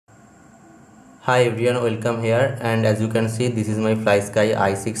Hi everyone, welcome here, and as you can see this is my FlySky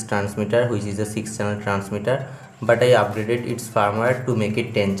i6 transmitter, which is a 6-channel transmitter, but I upgraded its firmware to make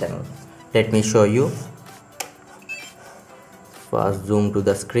it 10 channel. Let me show you. First zoom to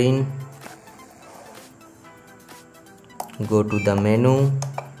the screen, go to the menu,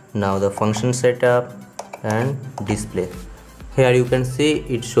 now the function setup and display. Here you can see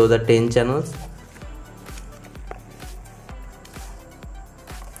it shows the 10 channels.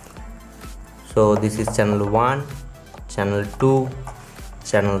 So this is channel 1, channel 2,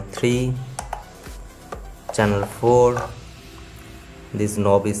 channel 3, channel 4, this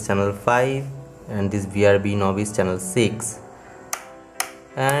knob is channel 5 and this VRB knob is channel 6.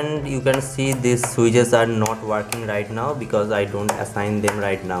 And you can see these switches are not working right now because I don't assign them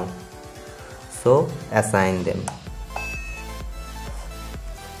right now. So assign them.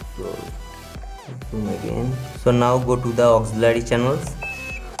 So zoom again. So now go to the auxiliary channels.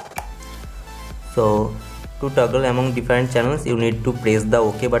 So to toggle among different channels you need to press the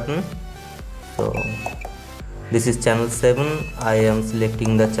OK button. So this is channel 7. I am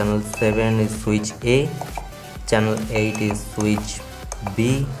selecting the channel 7 is switch A, channel 8 is switch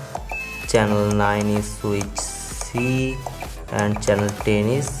B, channel 9 is switch C and channel 10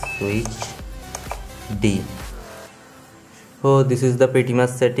 is switch D. So this is the pretty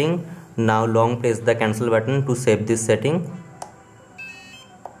much setting. Now long press the cancel button to save this setting.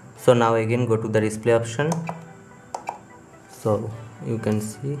 So now again go to the display option. So you can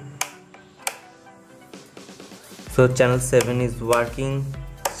see. So channel 7 is working,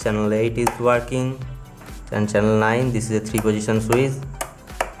 channel 8 is working, and channel 9, this is a 3-position switch,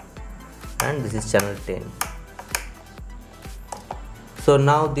 and this is channel 10. So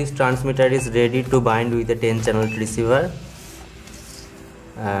now this transmitter is ready to bind with a 10-channel receiver,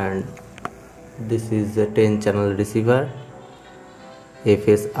 and this is a 10-channel receiver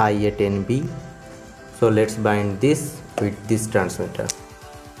FS-i6 So let's bind this with this transmitter.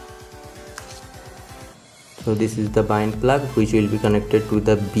 So this is the bind plug which will be connected to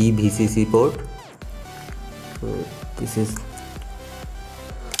the B VCC port. So this is,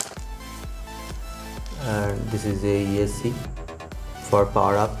 and this is a ESC for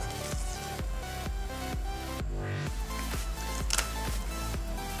power up.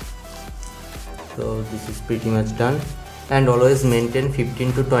 So this is pretty much done. And always maintain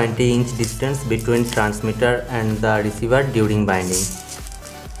 15 to 20 inch distance between transmitter and the receiver during binding.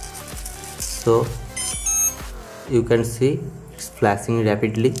 So you can see it's flashing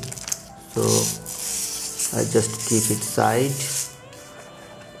rapidly. So I just keep it side.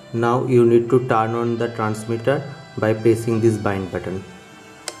 Now you need to turn on the transmitter by pressing this bind button.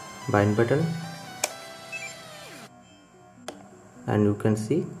 And you can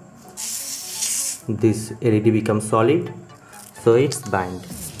see this LED becomes solid, so it's bind.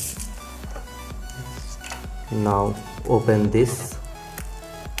 Now open this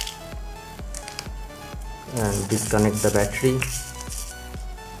and disconnect the battery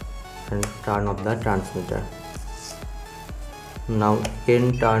and turn off the transmitter. Now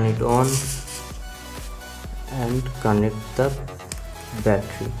again turn it on and connect the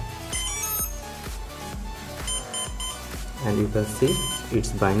battery, and you can see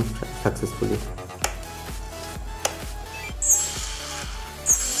it's bind successfully.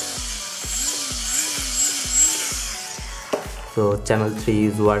 So channel 3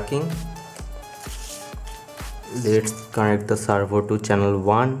 is working. Let's connect the servo to channel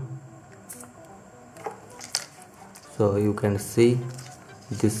 1. So you can see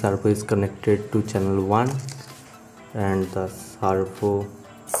this servo is connected to channel 1 and the servo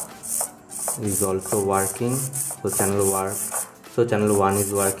is also working. So channel 1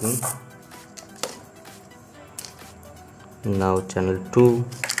 is working. Now channel 2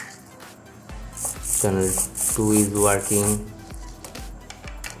 is working.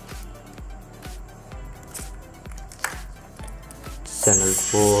 Channel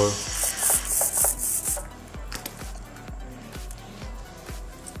 4,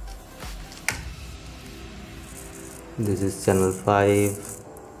 this is channel 5,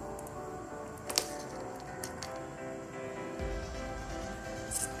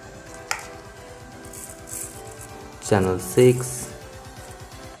 channel 6,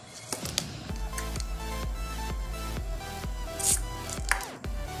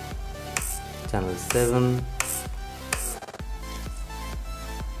 channel 7,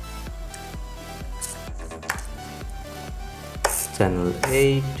 channel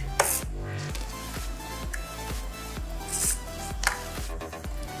 8,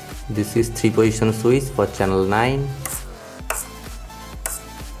 this is 3-position switch for channel 9,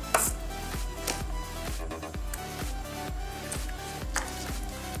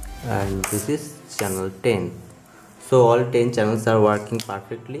 and this is channel 10. So all 10 channels are working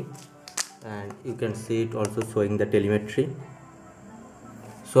perfectly, and you can see it also showing the telemetry.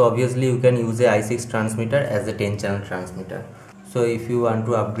 So obviously you can use a i6 transmitter as a 10 channel transmitter. So if you want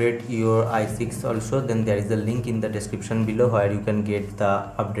to upgrade your i6 also, then there is a link in the description below where you can get the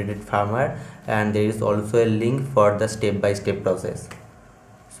updated firmware, and there is also a link for the step-by-step process.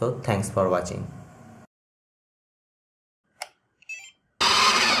 So thanks for watching.